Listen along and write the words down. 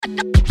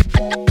Welcome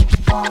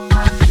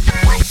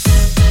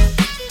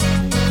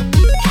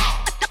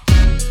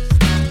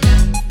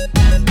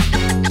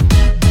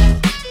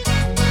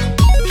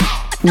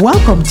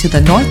to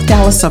the North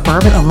Dallas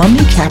Suburban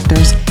Alumni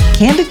Chapter's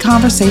Candid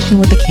Conversation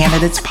with the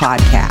Candidates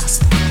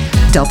podcast.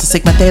 Delta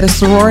Sigma Theta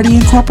Sorority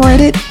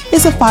Incorporated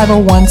is a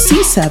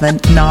 501c7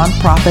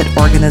 nonprofit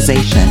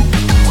organization.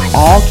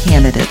 All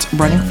candidates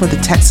running for the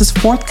Texas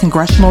 4th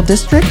Congressional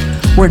District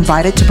were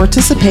invited to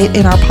participate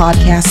in our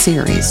podcast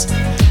series.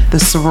 The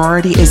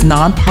sorority is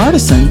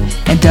nonpartisan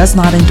and does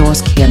not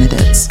endorse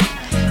candidates.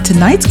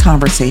 Tonight's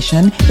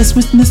conversation is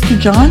with Mr.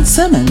 John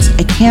Simmons,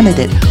 a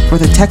candidate for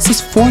the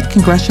Texas 4th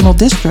Congressional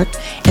District,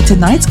 and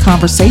tonight's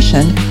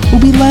conversation will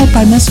be led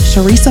by Ms.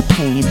 Sharisa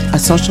Payne, a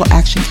Social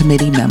Action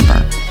Committee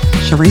member.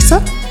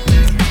 Sharisa?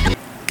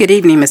 Good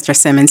evening, Mr.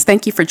 Simmons.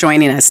 Thank you for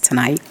joining us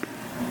tonight.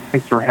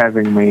 Thanks for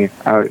having me.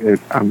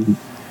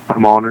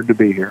 I'm honored to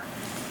be here.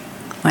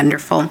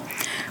 Wonderful.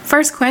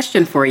 First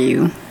question for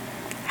you.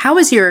 How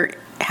has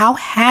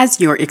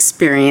your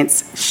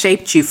experience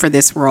shaped you for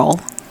this role?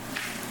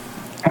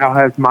 How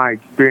has my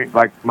experience,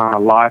 like my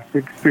life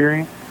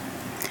experience?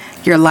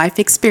 Your life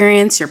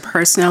experience, your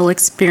personal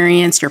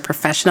experience, your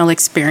professional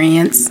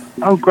experience?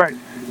 Oh, great.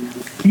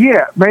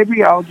 Yeah,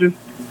 maybe I'll just,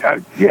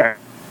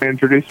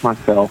 introduce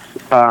myself.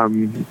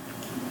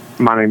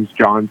 My name's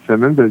John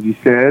Simmons, as you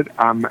said.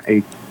 I'm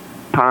a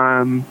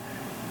time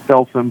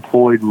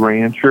self-employed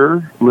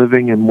rancher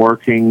living and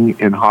working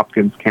in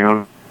Hopkins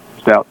County,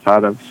 just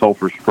outside of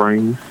Sulphur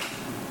Springs.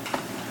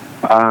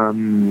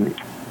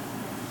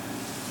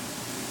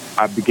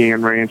 I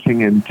began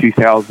ranching in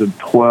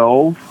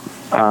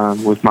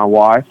 2012 with my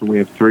wife, and we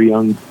have 3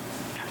 young.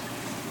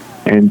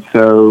 And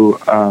so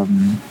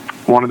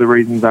one of the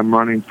reasons I'm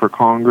running for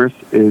Congress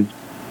is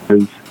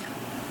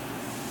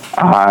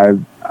I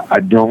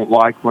don't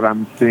like what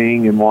I'm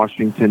seeing in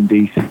Washington,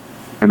 D.C.,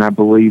 and I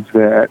believe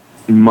that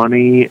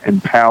money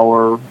and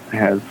power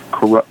has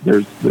corrupt.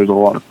 There's a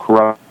lot of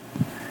corruption,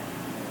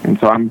 and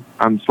so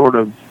I'm sort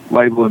of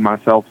labeling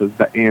myself as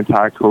the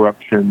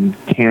anti-corruption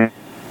candidate.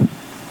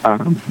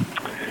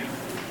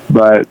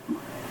 But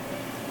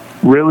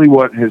really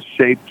what has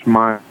shaped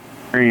my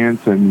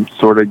experience and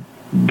sort of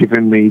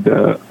given me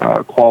the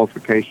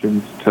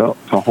qualifications to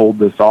hold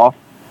this off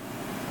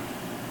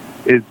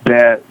is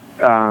that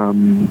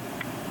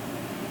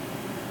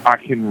I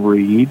can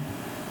read,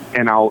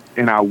 and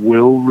I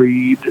will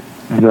read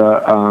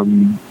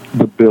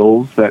the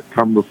bills that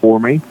come before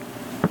me.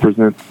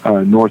 Represent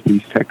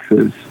Northeast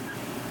Texas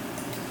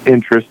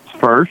interests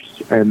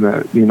first, and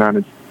the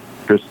United States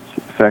interests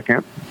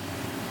second.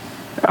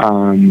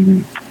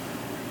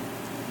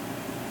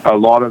 A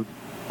lot of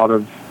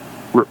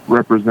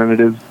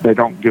representatives, they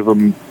don't give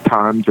them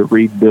time to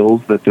read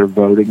bills that they're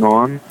voting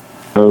on.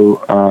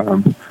 So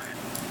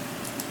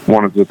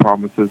one of the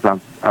promises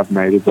I've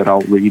made is that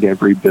I'll read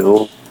every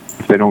bill.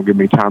 If they don't give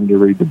me time to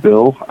read the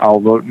bill, I'll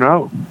vote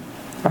no.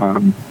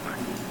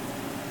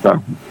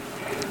 So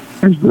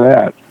there's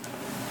that.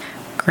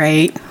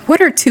 Great. What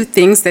are 2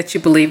 things that you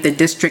believe the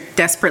district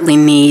desperately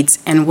needs,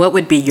 and what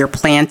would be your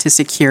plan to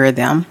secure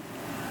them?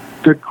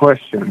 Good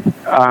question.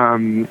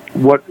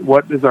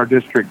 What does our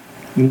district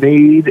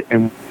need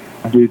and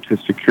do to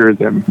secure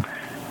them?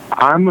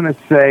 I'm going to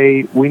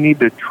say we need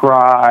to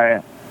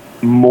try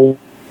more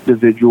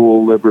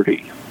individual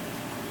liberty.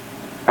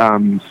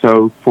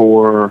 So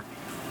for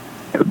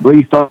at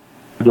least our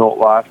adult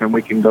life, and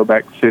we can go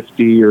back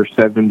 50 or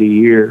 70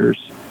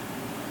 years,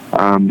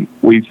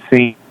 we've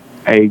seen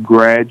a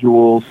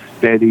gradual,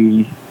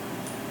 steady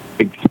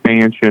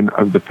expansion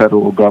of the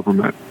federal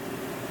government,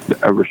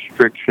 a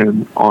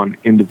restriction on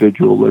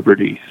individual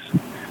liberties.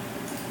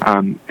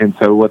 And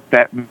so what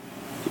that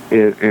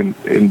is, and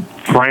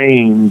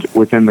framed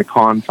within the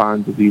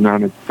confines of the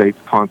United States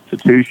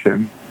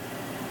Constitution,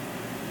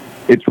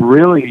 it's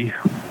really,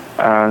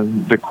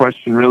 the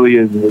question really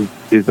is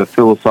a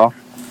philosophical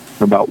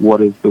about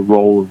what is the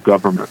role of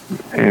government.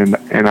 And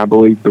I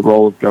believe the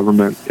role of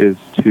government is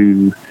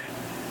to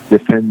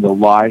defend the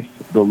life,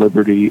 the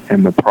liberty,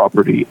 and the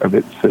property of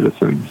its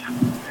citizens.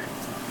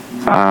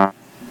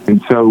 And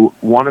so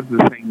one of the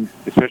things,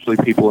 especially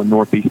people in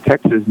Northeast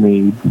Texas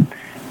need,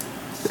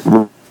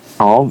 you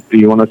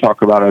want to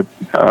talk about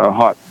a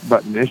hot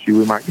button issue,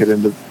 we might get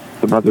into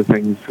some other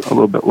things a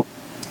little bit later,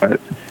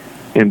 but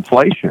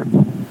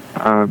inflation.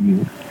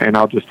 And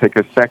I'll just take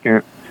a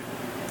second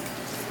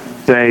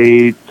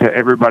say to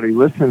everybody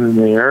listening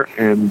there,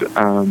 and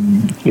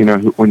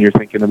when you're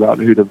thinking about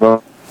who to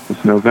vote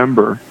this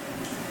November,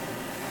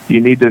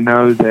 you need to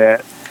know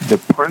that the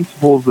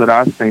principles that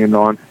I stand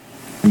on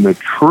and the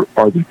truth,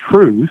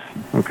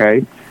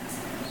 okay?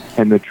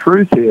 And the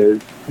truth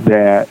is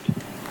that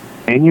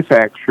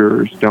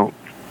manufacturers don't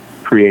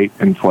create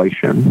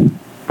inflation.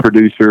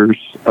 Producers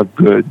of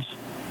goods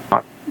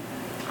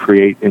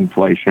create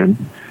inflation.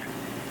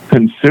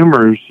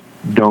 Consumers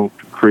don't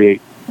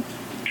create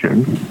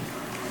inflation.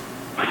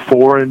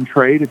 Foreign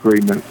trade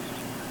agreements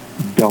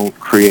don't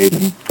create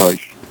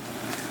inflation.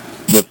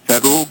 The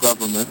federal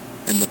government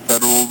and the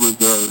Federal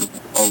Reserve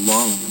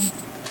alone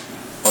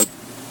are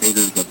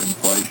creators of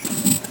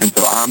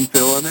I'm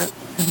feeling it,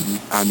 and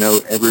I know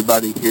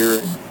everybody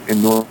here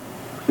in North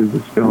Texas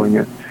is feeling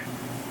it.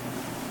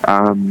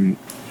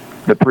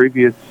 The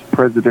previous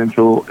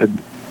presidential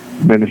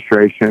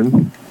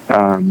administration,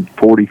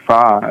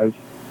 45,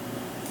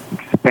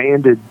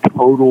 expanded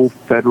total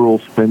federal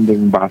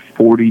spending by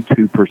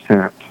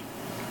 42%,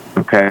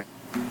 okay,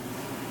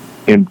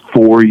 in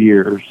 4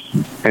 years.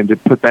 And to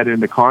put that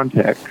into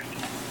context,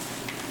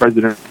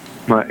 President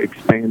Obama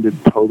expanded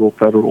total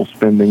federal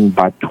spending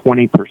by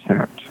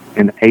 20%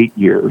 in 8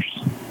 years.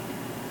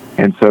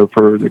 And so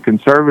for the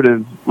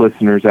conservative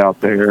listeners out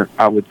there,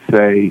 I would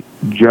say,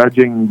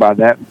 judging by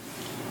that,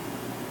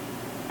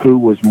 who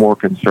was more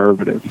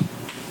conservative?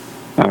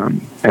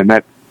 And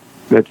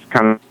that's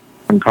kind of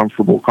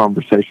uncomfortable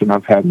conversation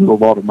I've had with a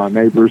lot of my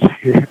neighbors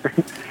here.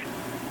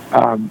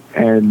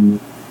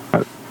 And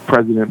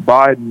President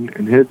Biden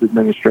and his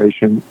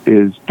administration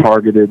is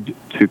targeted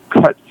to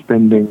cut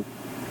spending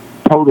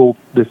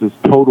this is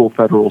total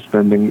federal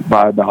spending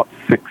by about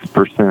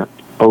 6%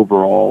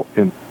 overall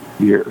in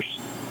years.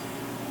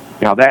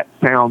 Now that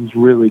sounds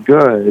really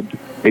good,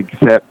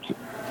 except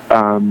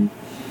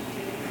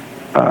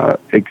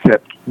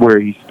where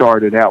he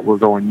started out, we're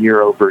going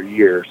year over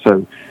year.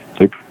 So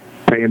they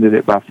expanded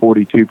it by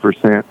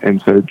 42%,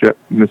 and so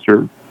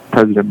Mr.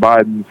 President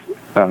Biden's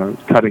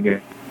cutting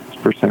it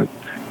 6%.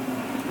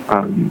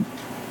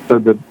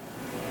 So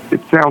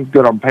it sounds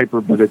good on paper,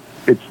 but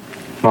it's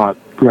not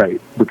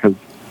great because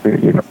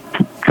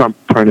Trump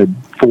printed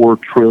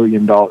 $4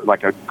 trillion,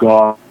 like a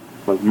god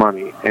of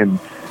money, and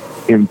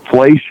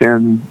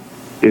inflation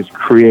is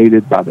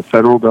created by the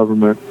federal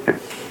government and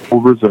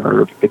Federal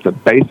Reserve. It's a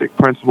basic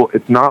principle.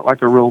 It's not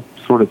like a real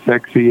sort of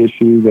sexy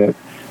issue that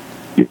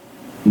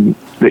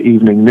the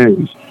evening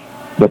news,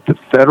 but the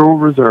Federal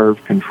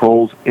Reserve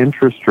controls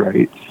interest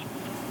rates,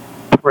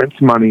 prints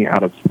money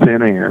out of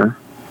thin air,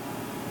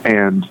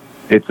 and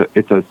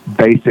it's a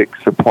basic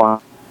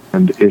supply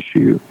and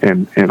issue,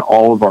 and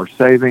all of our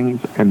savings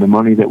and the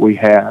money that we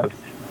have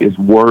is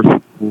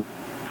worth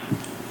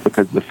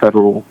because the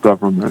federal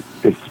government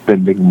is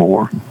spending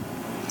more.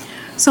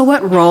 So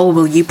what role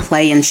will you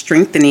play in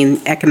strengthening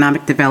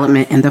economic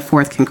development in the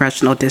 4th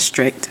Congressional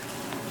District?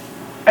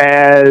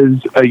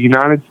 As a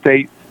United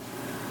States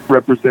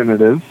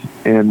representative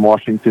in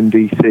Washington,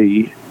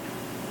 D.C.,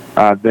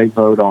 they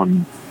vote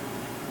on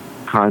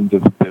kinds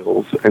of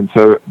bills. And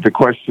so the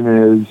question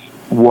is,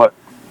 what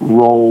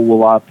role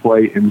will I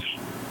play in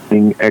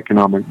strengthening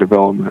economic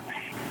development?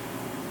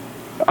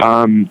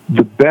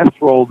 The best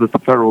role that the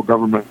federal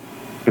government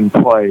can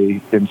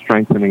play in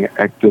strengthening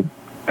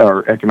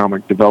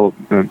economic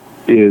development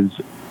is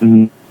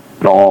not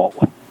at all.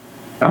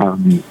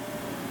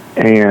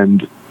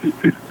 And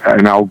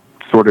I'll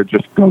sort of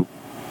just go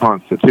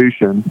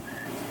Constitution.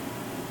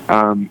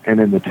 And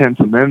in the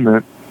 10th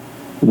Amendment,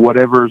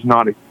 whatever is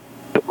not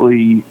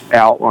explicitly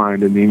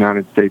outlined in the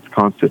United States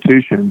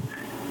Constitution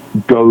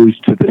goes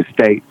to the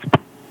states.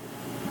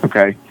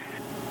 Okay?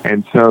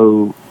 And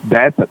so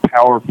that's a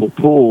powerful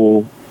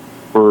tool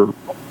for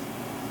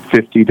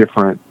 50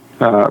 different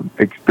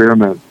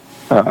experiment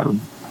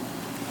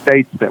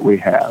states that we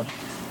have.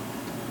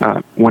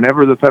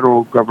 Whenever the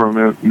federal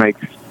government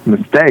makes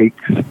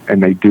mistakes,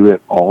 and they do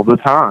it all the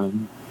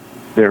time,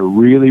 they're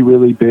really,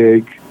 really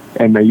big,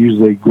 and they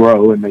usually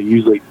grow, and they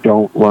usually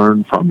don't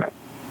learn from it.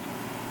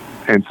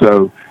 And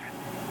so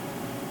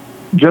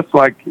just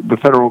like the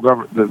federal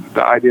government,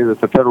 the idea that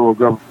the federal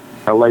government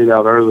I laid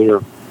out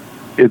earlier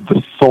is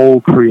the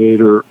sole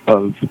creator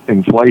of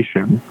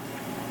inflation,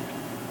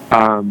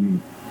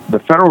 the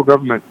federal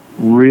government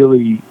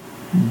really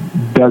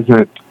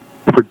doesn't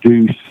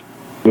produce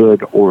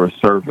good or a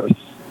service.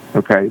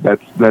 Okay,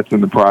 that's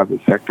in the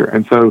private sector.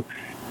 And so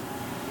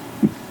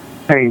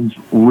it's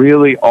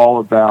really all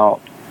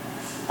about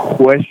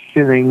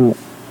questioning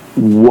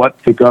what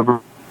the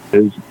government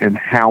is and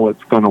how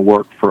it's going to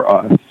work for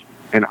us.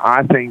 And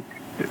I think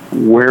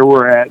where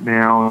we're at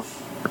now in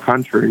our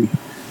country,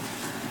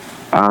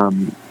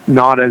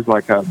 not as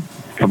like a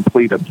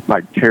complete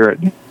terror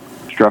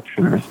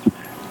obstructionist,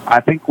 I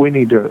think we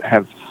need to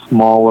have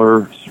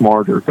smaller,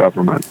 smarter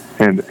government.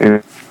 And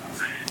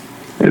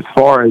as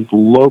far as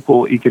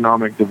local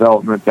economic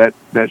development, that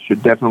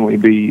should definitely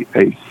be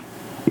a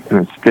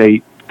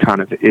state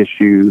kind of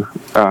issue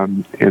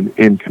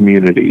in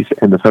communities.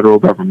 And the federal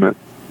government,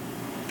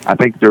 I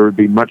think there would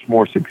be much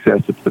more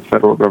success if the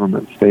federal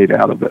government stayed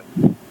out of it.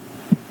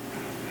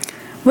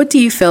 What do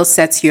you feel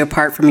sets you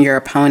apart from your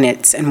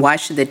opponents, and why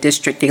should the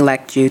district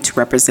elect you to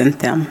represent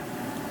them?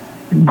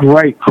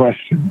 Great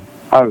question.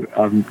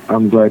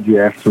 I'm glad you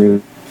asked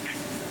me.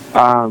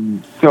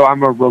 So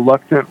I'm a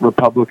reluctant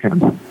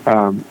Republican.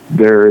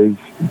 There is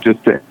just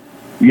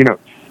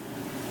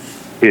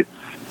it's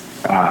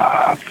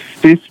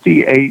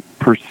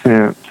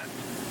 58%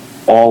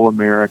 all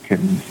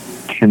Americans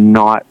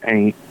cannot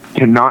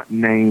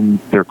name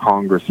their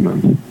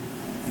congressman.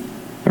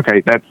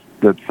 Okay, that's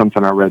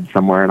something I read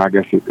somewhere, and I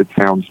guess it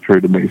sounds true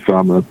to me. So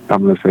I'm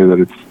gonna say that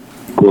it's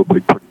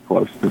probably pretty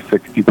close to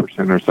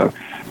 60% or so.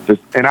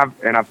 And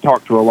I've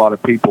talked to a lot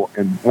of people,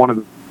 and one of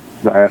the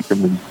I ask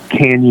them,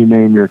 can you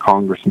name your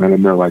congressman?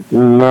 And they're like,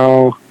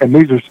 no. And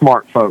these are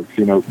smart folks,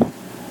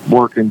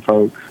 working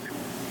folks.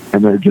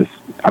 And they're just,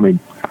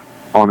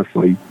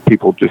 honestly,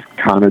 people just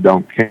kind of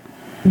don't care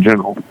in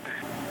general.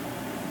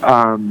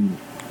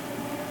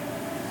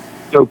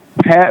 So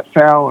Pat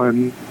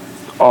Fallon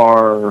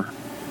are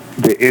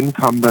the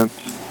incumbent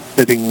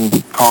sitting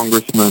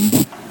congressman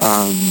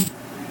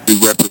who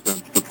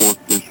represents the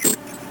 4th District.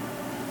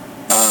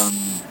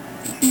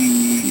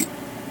 He's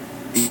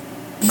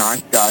a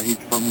nice guy. He's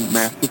from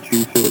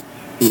Massachusetts.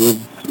 He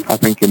lives, I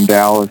think, in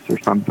Dallas or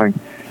something.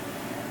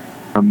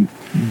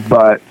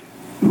 But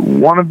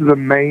one of the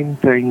main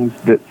things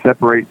that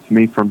separates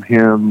me from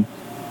him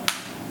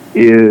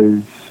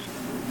is,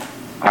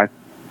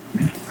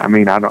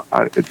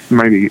 it's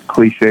maybe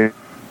cliche,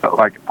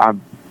 but I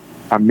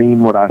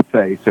mean what I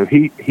say. So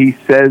he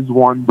says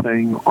one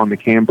thing on the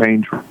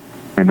campaign trail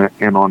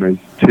and on his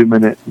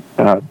 2-minute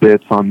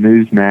bits on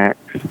Newsmax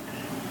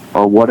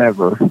or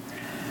whatever,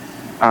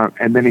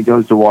 and then he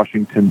goes to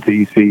Washington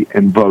D.C.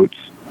 and votes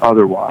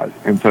otherwise.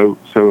 And so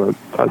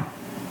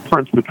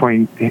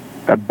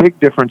a big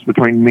difference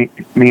between me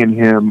and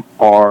him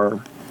are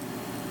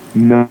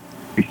no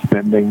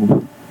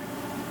spending,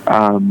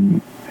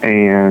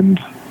 and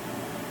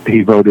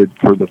he voted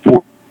for the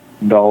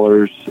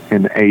 $4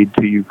 in aid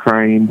to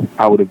Ukraine.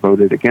 I would have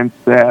voted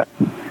against that.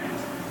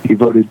 He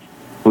voted to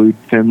include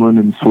Finland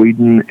and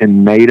Sweden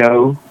in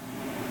NATO,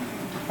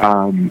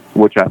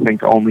 which I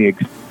think only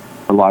extends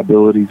the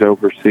liabilities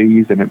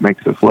overseas, and it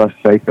makes us less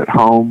safe at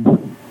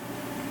home.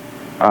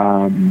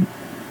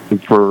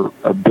 For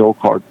a bill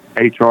called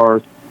H.R.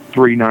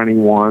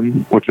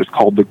 391, which is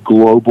called the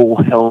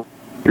Global Health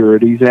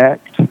Securities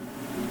Act,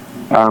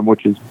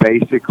 which is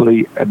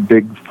basically a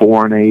big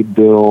foreign aid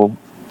bill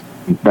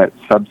that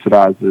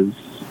subsidizes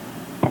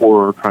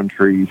poorer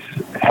countries'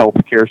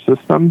 healthcare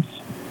systems.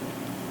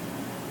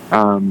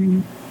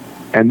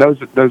 And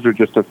those are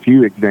just a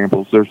few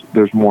examples.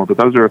 There's more, but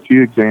those are a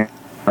few examples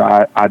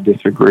where I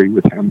disagree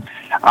with him.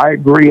 I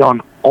agree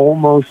on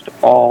almost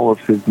all of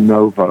his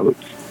no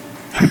votes.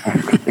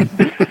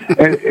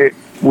 I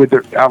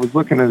was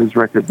looking at his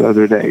record the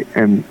other day,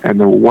 and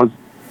there was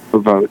a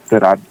vote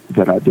that I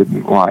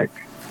didn't like.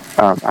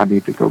 I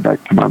need to go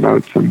back to my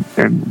notes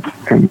and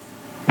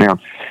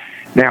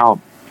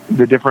now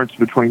the difference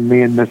between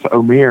me and Miss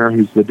Omir,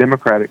 who's the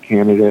Democratic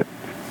candidate.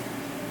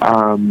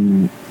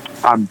 I'm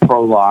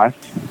pro-life.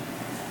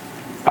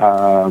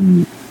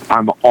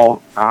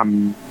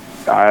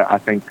 I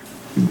think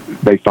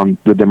based on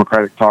the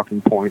Democratic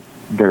talking points,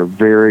 they're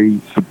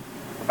very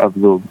of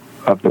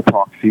the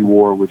proxy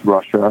war with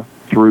Russia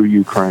through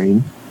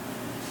Ukraine.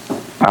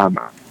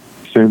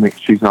 Assuming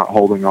she's not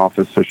holding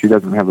office, so she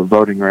doesn't have a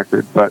voting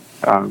record, but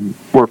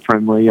we're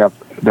friendly.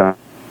 I've done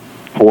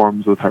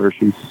forums with her.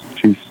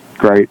 She's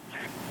great.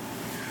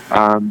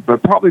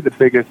 But probably the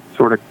biggest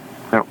sort of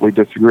that we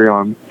disagree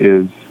on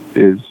is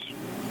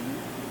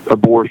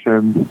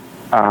abortion,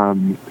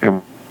 and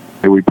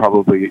we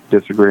probably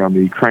disagree on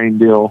the Ukraine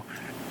deal.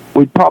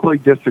 We'd probably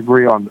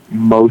disagree on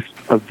most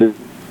of the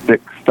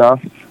big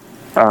stuff,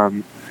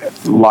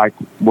 like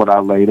what I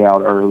laid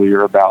out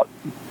earlier about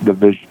the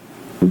vision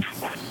of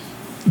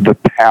the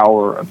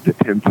power of the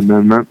 10th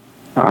Amendment.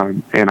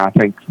 And I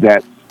think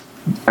that's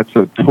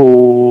a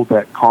tool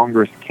that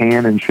Congress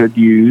can and should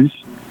use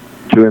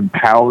to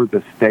empower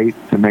the states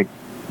to make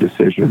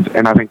decisions.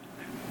 And I think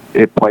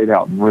it played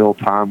out in real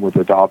time with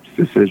Adobb's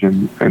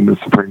decision in the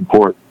Supreme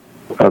Court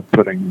of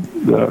putting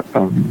the,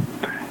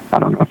 I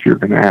don't know if you're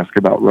going to ask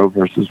about Roe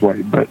versus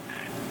Wade, but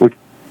we can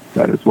do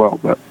that as well.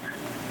 But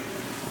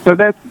so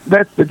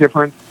that's the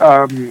difference.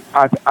 I think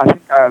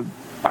I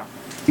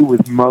agree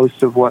with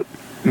most of what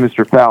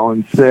Mr.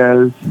 Fallon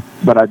says,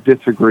 but I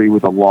disagree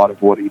with a lot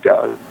of what he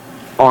does.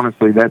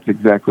 Honestly, that's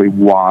exactly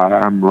why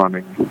I'm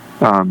running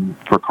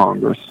for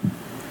Congress.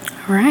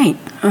 All right.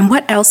 And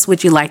what else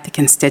would you like the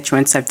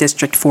constituents of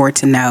District 4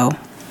 to know?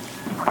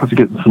 I was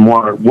getting some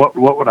water. What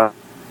would I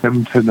like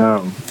them to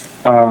know?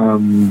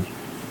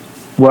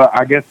 Well,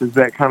 I guess, is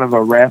that kind of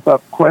a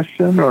wrap-up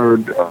question, or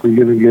are we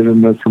going to get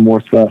into some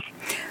more stuff?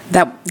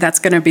 That's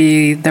going to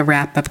be the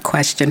wrap-up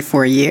question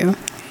for you.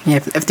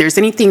 If there's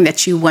anything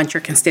that you want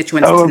your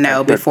constituents to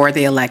know before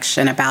the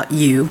election about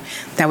you,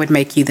 that would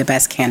make you the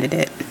best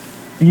candidate.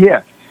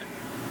 Yes.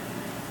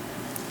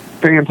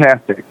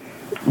 Fantastic.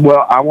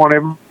 Well, I want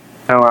everyone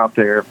to know out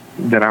there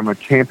that I'm a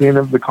champion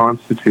of the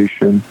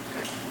Constitution.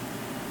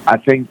 I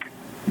think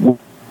we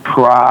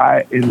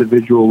try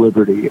individual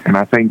liberty, and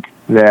I think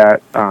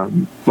that,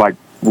 like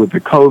with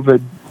the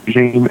COVID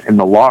regime and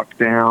the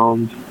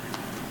lockdowns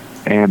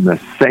and the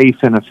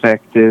safe and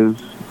effective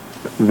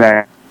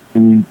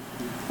vaccine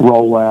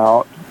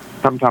rollout,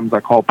 sometimes I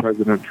call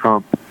President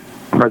Trump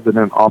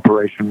President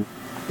Operation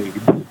Speed.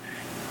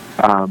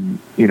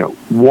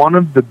 One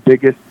of the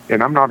biggest,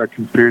 and I'm not a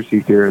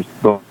conspiracy theorist,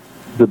 but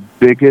the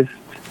biggest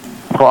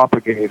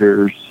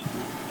propagators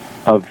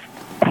of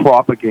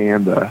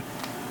propaganda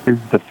is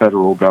the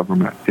federal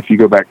government. If you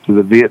go back to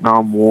the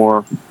Vietnam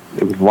War,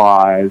 it was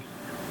lies.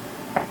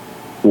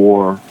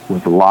 War,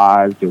 was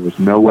lives. There was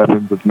no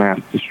weapons of mass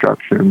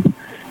destruction.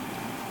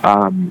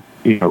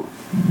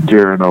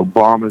 During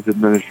Obama's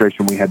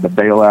administration, we had the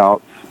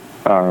bailouts.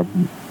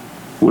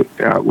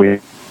 We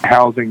had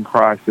housing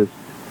crisis.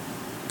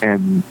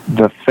 And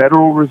the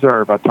Federal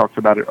Reserve, I talked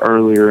about it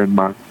earlier in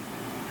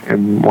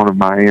one of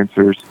my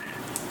answers,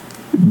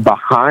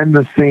 behind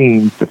the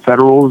scenes, the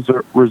Federal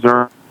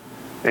Reserve,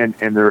 and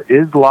there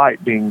is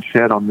light being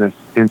shed on this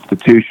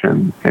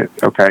institution,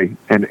 okay,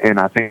 and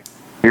I think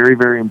very,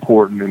 very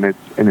important,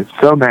 and it's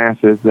so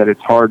massive that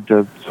it's hard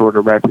to sort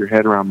of wrap your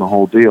head around the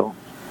whole deal.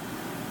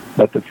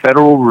 But the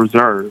Federal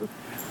Reserve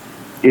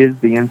is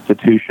the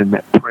institution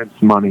that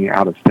prints money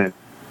out of thin,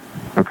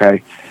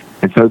 okay?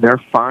 And so they're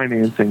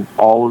financing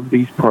all of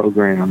these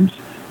programs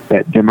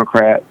that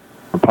Democrat,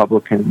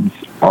 Republicans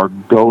are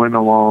going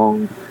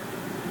along,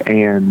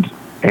 and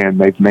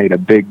they've made a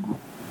big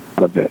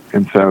out of it.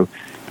 And so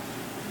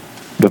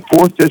the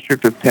 4th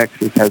District of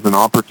Texas has an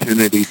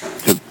opportunity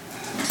to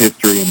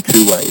history in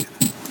 2 ways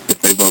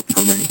if they vote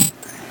for me.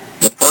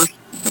 The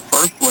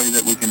first way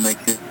that we can make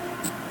it,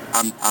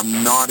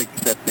 I'm not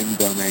accepting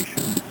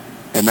donations,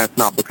 and that's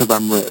not because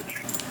I'm rich.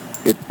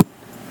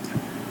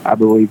 I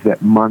believe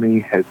that money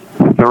has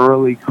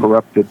thoroughly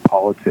corrupted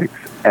politics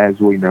as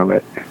we know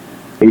it,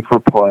 pay for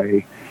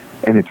play,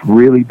 and it's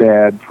really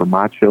bad for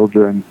my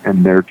children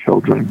and their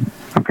children,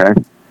 okay?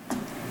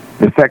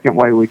 The second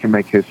way we can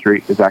make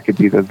history is I could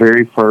be the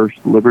very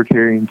first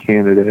libertarian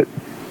candidate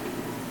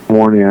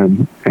sworn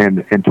in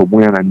and to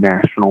win a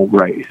national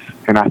race.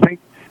 And I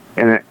think,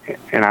 and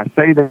I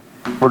say that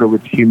sort of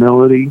with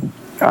humility,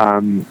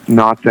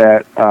 not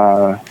that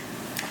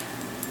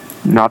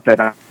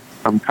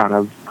I'm kind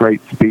of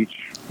great speech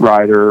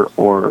writer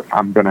or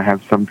I'm going to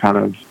have some kind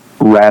of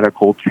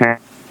radical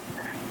change,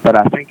 but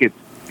I think it's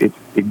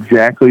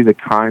exactly the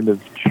kind of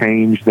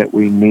change that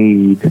we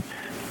need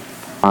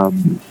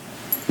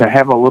to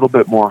have a little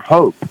bit more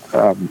hope.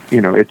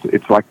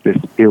 It's like this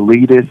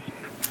elitist,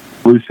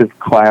 exclusive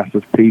class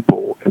of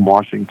people in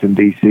Washington,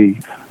 D.C.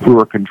 who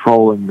are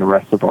controlling the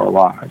rest of our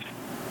lives.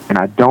 And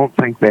I don't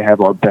think they have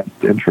our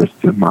best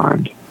interests in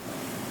mind.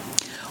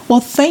 Well,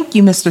 thank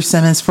you, Mr.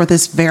 Simmons, for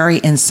this very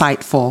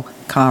insightful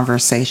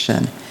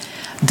conversation.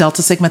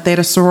 Delta Sigma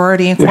Theta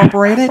Sorority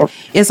Incorporated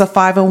is a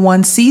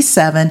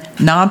 501c7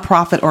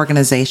 nonprofit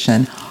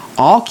organization.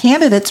 All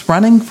candidates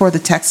running for the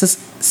Texas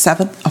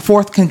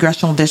 4th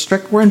Congressional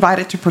District were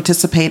invited to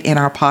participate in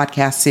our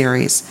podcast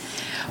series.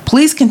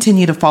 Please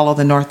continue to follow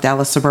the North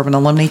Dallas Suburban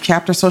Alumni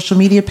Chapter social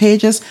media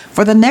pages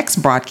for the next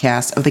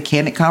broadcast of the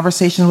Candid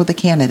Conversation with the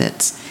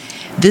Candidates.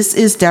 This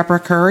is Deborah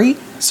Curry,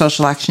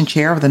 Social Action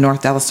Chair of the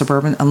North Dallas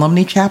Suburban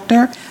Alumni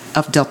Chapter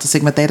of Delta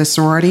Sigma Theta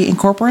Sorority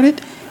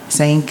Incorporated,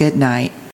 saying good night.